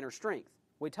is the inner strength?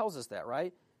 Well, he tells us that,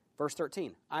 right? Verse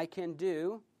 13, "I can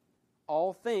do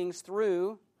all things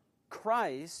through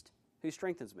Christ who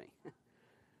strengthens me."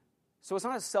 So it's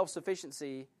not a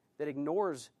self-sufficiency that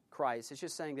ignores Christ. It's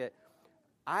just saying that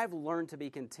I've learned to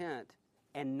be content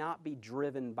and not be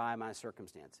driven by my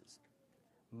circumstances.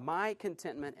 My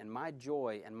contentment and my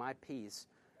joy and my peace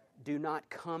do not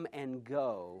come and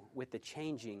go with the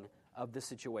changing of the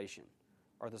situation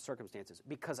or the circumstances,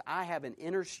 because I have an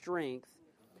inner strength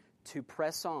to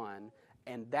press on,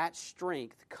 and that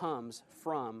strength comes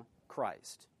from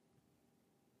Christ.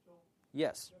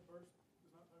 Yes?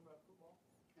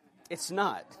 It's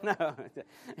not. No.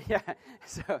 Yeah.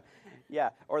 So, yeah.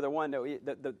 Or the one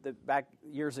that the back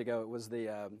years ago, it was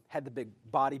had the big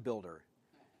bodybuilder,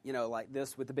 like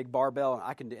this with the big barbell,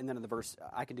 and then in the verse,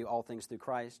 "I can do all things through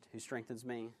Christ who strengthens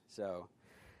me." So,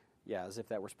 yeah, as if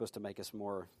that were supposed to make us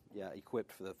more,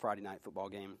 equipped for the Friday night football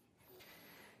game.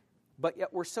 But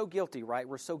yet we're so guilty, right?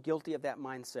 We're so guilty of that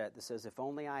mindset that says, if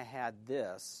only I had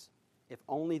this, if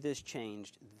only this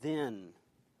changed, then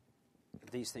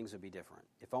these things would be different.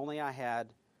 If only I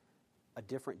had a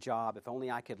different job, if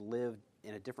only I could live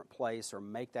in a different place or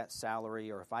make that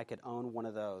salary, or if I could own one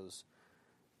of those.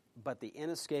 But the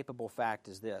inescapable fact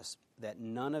is this, that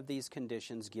none of these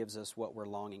conditions gives us what we're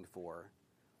longing for,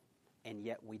 and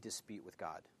yet we dispute with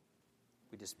God.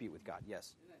 We dispute with God,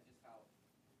 yes. Isn't that just how,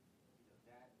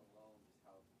 that alone, just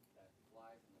how that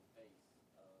flies in the face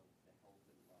of the health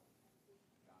and love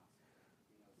gospel?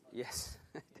 Yes,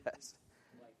 it does.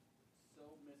 Like,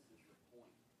 so misses the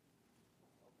point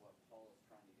of what Paul is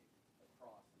trying to get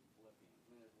across in Philippians. I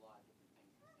mean, there's a lot of different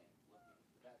things to say in Philippians,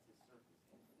 but that's his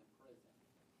circumstance. He's in prison.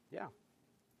 Yeah. And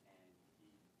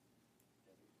he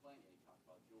doesn't explain it. He talks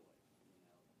about joy, the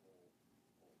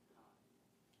whole time.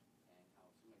 And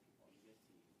how so many people miss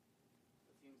him.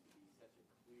 It seems to be such a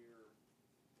clear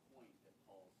point that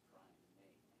Paul's trying to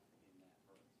make in that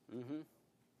verse. Mm-hmm.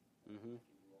 Mm-hmm. I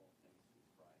can do all things through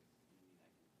Christ. I mean, I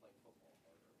can play football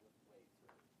or lift weights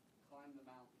or climb the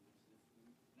mountain. It's just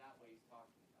not what he's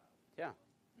talking about. Yeah.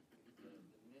 The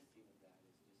missing of that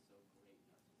is just so great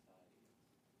in our society.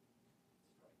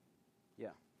 It's striking.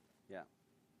 Yeah. Yeah.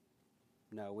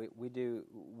 No, we do.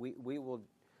 We will.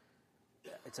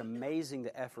 It's amazing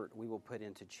the effort we will put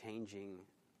into changing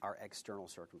our external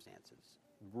circumstances.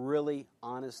 Really,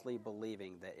 honestly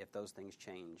believing that if those things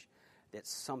change, that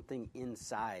something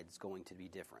inside is going to be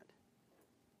different.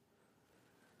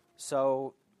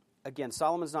 So, again,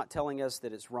 Solomon's not telling us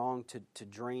that it's wrong to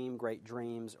dream great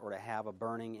dreams or to have a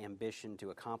burning ambition to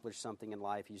accomplish something in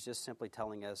life. He's just simply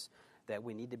telling us that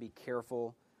we need to be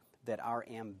careful that our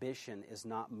ambition is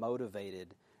not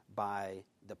motivated by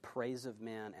the praise of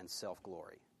men and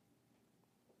self-glory.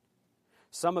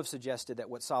 Some have suggested that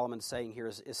what Solomon's saying here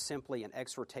is simply an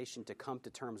exhortation to come to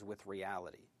terms with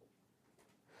reality.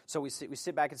 So we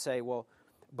sit back and say, well,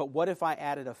 but what if I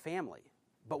added a family?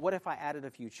 But what if I added a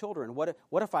few children? What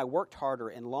if I worked harder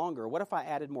and longer? What if I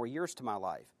added more years to my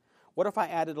life? What if I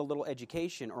added a little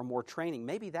education or more training?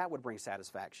 Maybe that would bring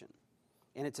satisfaction.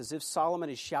 And it's as if Solomon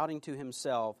is shouting to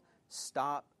himself,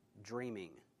 stop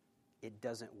dreaming. It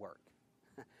doesn't work.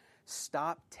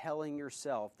 Stop telling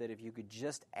yourself that if you could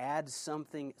just add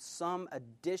something, some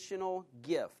additional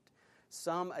gift,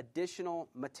 some additional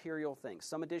material thing,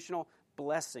 some additional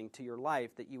blessing to your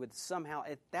life, that you would somehow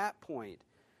at that point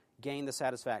gain the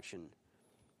satisfaction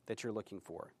that you're looking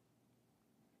for.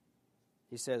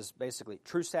 He says, basically,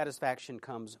 true satisfaction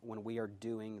comes when we are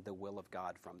doing the will of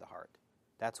God from the heart.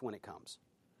 That's when it comes.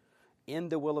 In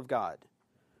the will of God,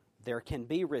 there can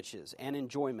be riches and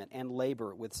enjoyment and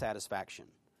labor with satisfaction.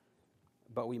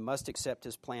 But we must accept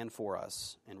His plan for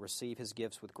us and receive His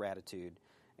gifts with gratitude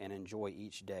and enjoy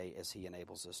each day as He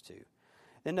enables us to.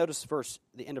 Then notice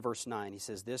the end of verse 9. He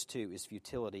says, this too is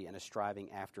futility and a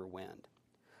striving after wind.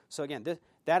 So again,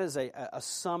 that is a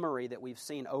summary that we've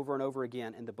seen over and over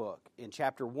again in the book. In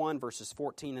chapter 1, verses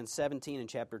 14 and 17, in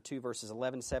chapter 2, verses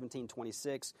 11, 17,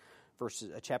 26,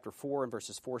 chapter 4, and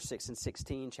verses 4, 6, and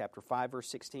 16, chapter 5, verse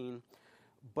 16.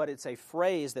 But it's a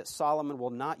phrase that Solomon will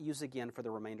not use again for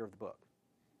the remainder of the book.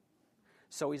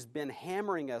 So he's been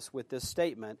hammering us with this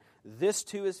statement, this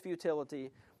too is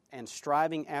futility and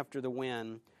striving after the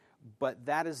wind, but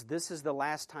this is the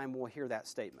last time we'll hear that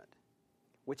statement,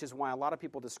 which is why a lot of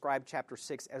people describe chapter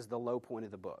 6 as the low point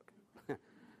of the book.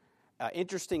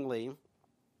 Interestingly,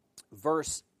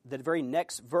 the very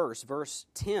next verse, verse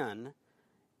 10,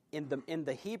 in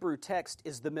the Hebrew text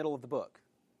is the middle of the book.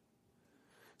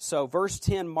 So verse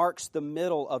 10 marks the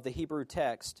middle of the Hebrew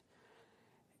text,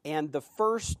 and the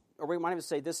first, or we might even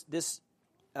say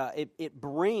it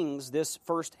brings this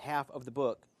first half of the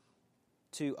book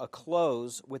to a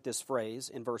close with this phrase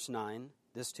in verse 9,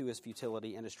 this too is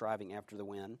futility and a striving after the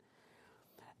wind.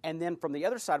 And then from the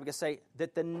other side, we can say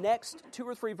that the next 2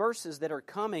 or 3 verses that are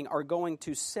coming are going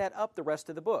to set up the rest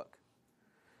of the book.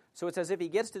 So it's as if he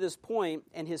gets to this point,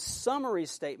 and his summary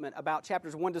statement about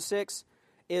chapters 1 to 6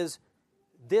 is,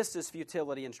 this is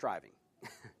futility and striving.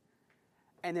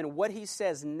 And then what he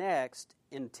says next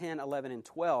in 10, 11, and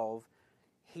 12,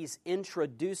 he's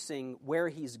introducing where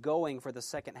he's going for the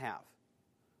second half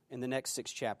in the next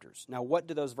 6 chapters. Now, what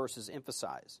do those verses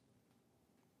emphasize?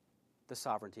 The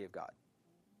sovereignty of God.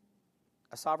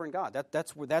 A sovereign God.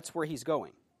 That's where he's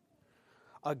going.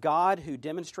 A God who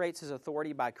demonstrates His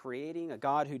authority by creating, a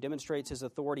God who demonstrates His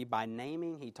authority by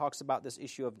naming. He talks about this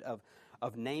issue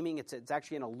of naming. It's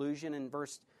actually an allusion in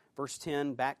verse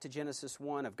 10 back to Genesis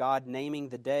 1 of God naming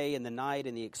the day and the night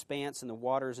and the expanse and the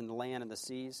waters and the land and the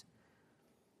seas.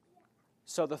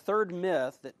 So the third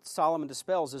myth that Solomon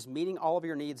dispels is meeting all of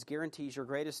your needs guarantees your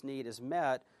greatest need is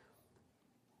met.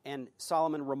 And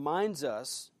Solomon reminds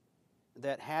us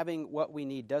that having what we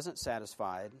need doesn't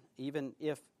satisfy, even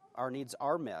if our needs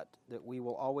are met, that we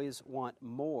will always want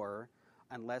more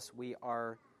unless we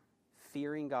are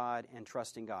fearing God and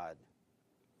trusting God.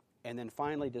 And then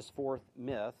finally, this fourth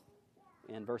myth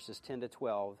in verses 10 to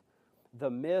 12, the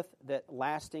myth that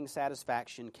lasting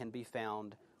satisfaction can be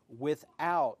found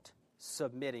without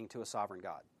submitting to a sovereign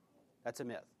God. That's a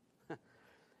myth.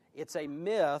 It's a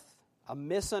myth, a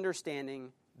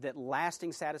misunderstanding that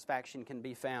lasting satisfaction can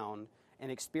be found and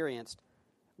experienced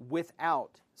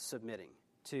without submitting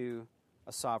to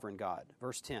a sovereign God.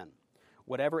 Verse 10,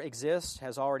 whatever exists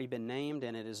has already been named,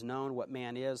 and it is known what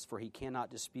man is, for he cannot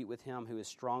dispute with him who is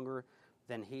stronger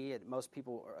than he. Most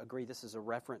people agree this is a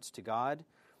reference to God.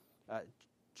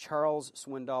 Charles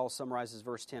Swindoll summarizes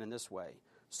verse 10 in this way.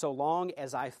 So long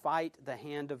as I fight the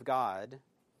hand of God,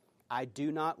 I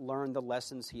do not learn the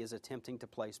lessons he is attempting to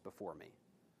place before me.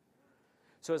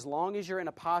 So as long as you're in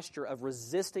a posture of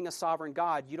resisting a sovereign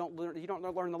God, you don't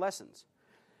learn the lessons.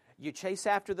 You chase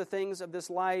after the things of this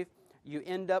life, you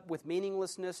end up with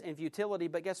meaninglessness and futility,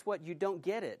 but guess what? You don't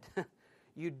get it.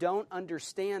 You don't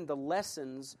understand the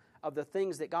lessons of the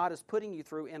things that God is putting you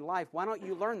through in life. Why don't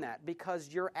you learn that?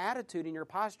 Because your attitude and your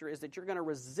posture is that you're going to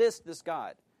resist this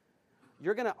God.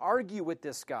 You're going to argue with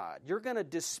this God. You're going to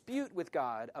dispute with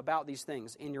God about these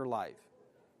things in your life.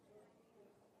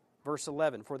 Verse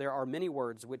 11, for there are many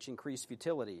words which increase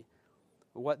futility.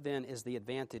 What then is the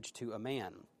advantage to a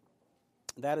man?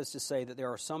 That is to say that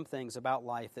there are some things about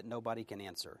life that nobody can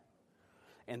answer.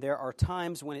 And there are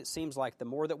times when it seems like the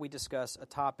more that we discuss a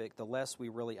topic, the less we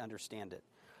really understand it.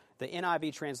 The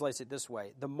NIV translates it this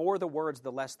way: the more the words,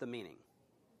 the less the meaning.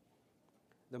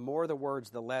 The more the words,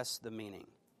 the less the meaning.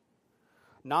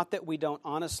 Not that we don't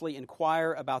honestly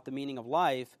inquire about the meaning of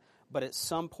life, but at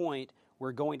some point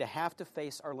we're going to have to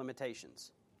face our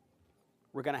limitations.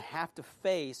 We're going to have to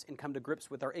face and come to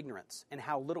grips with our ignorance and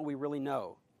how little we really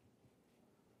know,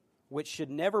 which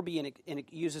should never be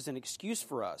used as an excuse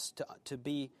for us to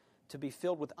be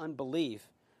filled with unbelief,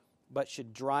 but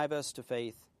should drive us to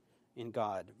faith in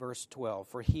God. Verse 12,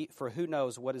 for who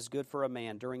knows what is good for a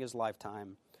man during his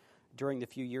lifetime? During the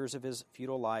few years of his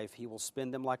futile life, he will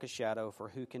spend them like a shadow, for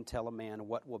who can tell a man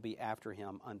what will be after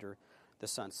him under the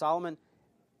sun? Solomon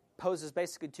poses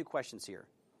basically two questions here.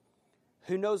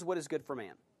 Who knows what is good for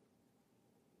man?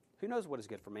 Who knows what is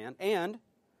good for man? And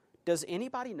does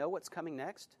anybody know what's coming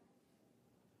next?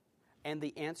 And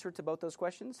the answer to both those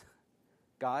questions?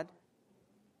 God.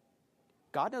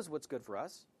 God knows what's good for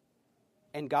us.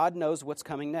 And God knows what's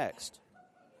coming next.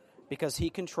 Because He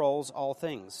controls all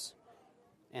things.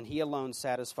 And He alone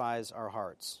satisfies our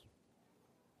hearts.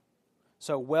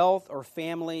 So wealth or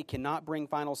family cannot bring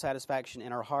final satisfaction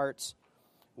in our hearts.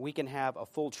 We can have a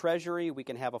full treasury, we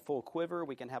can have a full quiver,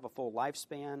 we can have a full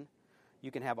lifespan.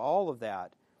 You can have all of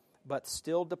that, but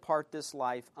still depart this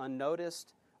life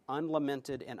unnoticed,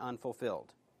 unlamented, and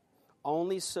unfulfilled.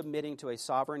 Only submitting to a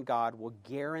sovereign God will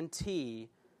guarantee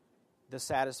the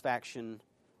satisfaction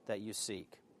that you seek.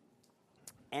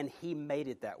 And He made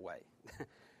it that way.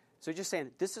 So just saying,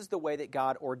 this is the way that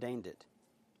God ordained it.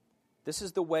 This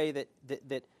is the way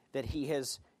that He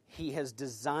has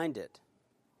designed it.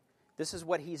 This is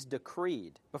what He's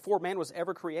decreed before man was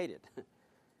ever created.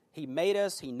 He made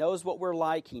us. He knows what we're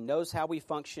like. He knows how we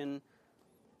function,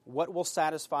 what will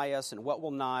satisfy us and what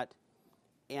will not.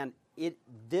 And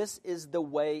this is the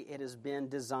way it has been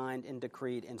designed and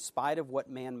decreed in spite of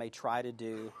what man may try to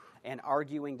do, and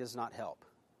arguing does not help.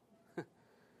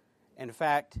 In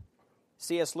fact,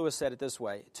 C.S. Lewis said it this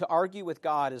way: to argue with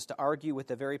God is to argue with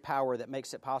the very power that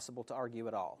makes it possible to argue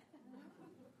at all.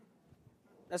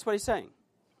 That's what he's saying.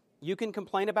 You can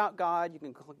complain about God, you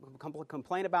can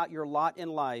complain about your lot in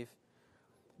life,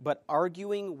 but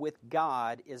arguing with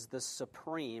God is the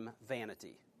supreme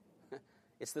vanity.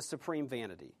 It's the supreme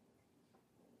vanity.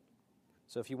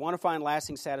 So if you want to find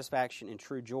lasting satisfaction and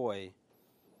true joy,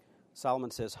 Solomon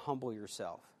says, humble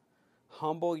yourself.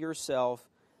 Humble yourself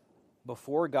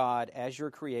before God as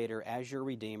your Creator, as your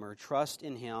Redeemer. Trust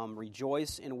in Him.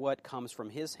 Rejoice in what comes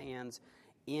from His hands,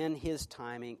 in His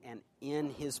timing, and in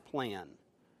His plan.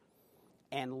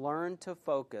 And learn to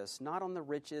focus not on the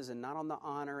riches and not on the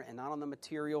honor and not on the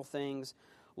material things.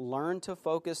 Learn to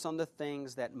focus on the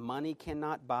things that money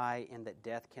cannot buy and that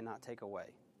death cannot take away.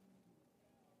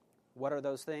 What are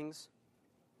those things?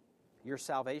 Your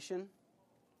salvation,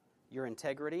 your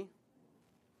integrity,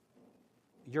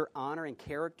 your honor and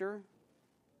character,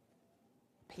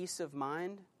 peace of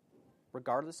mind,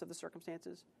 regardless of the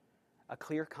circumstances, a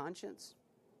clear conscience.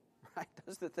 Right?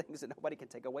 Those are the things that nobody can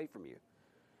take away from you.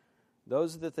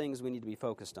 Those are the things we need to be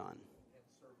focused on.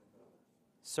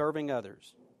 Serving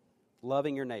others.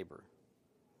 Loving your neighbor.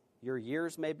 Your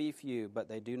years may be few, but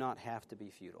they do not have to be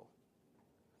futile.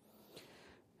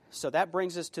 So that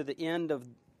brings us to the end of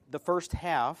the first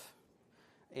half.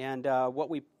 And what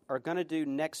we are going to do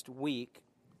next week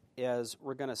is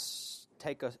we're going to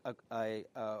take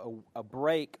a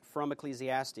break from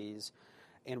Ecclesiastes,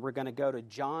 and we're going to go to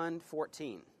John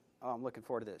 14. Oh, I'm looking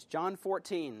forward to this. John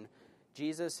 14,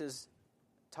 Jesus is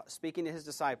speaking to His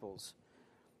disciples,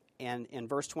 and in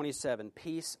verse 27,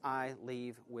 peace I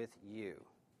leave with you.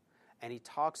 And He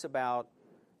talks about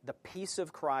the peace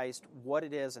of Christ, what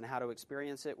it is and how to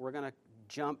experience it. We're going to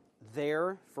jump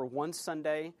there for one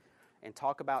Sunday and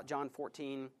talk about John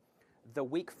 14. The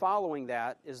week following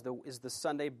that is the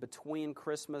Sunday between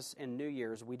Christmas and New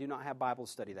Year's. We do not have Bible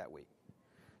study that week.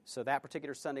 So that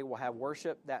particular Sunday we'll have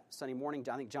worship that Sunday morning.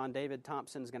 I think John David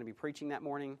Thompson is going to be preaching that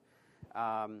morning.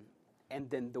 And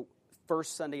then the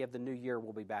first Sunday of the new year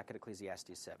we'll be back at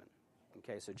Ecclesiastes 7.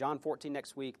 Okay, so John 14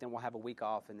 next week, then we'll have a week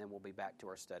off, and then we'll be back to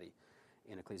our study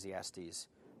in Ecclesiastes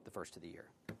the first of the year.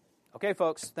 Okay,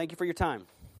 folks, thank you for your time.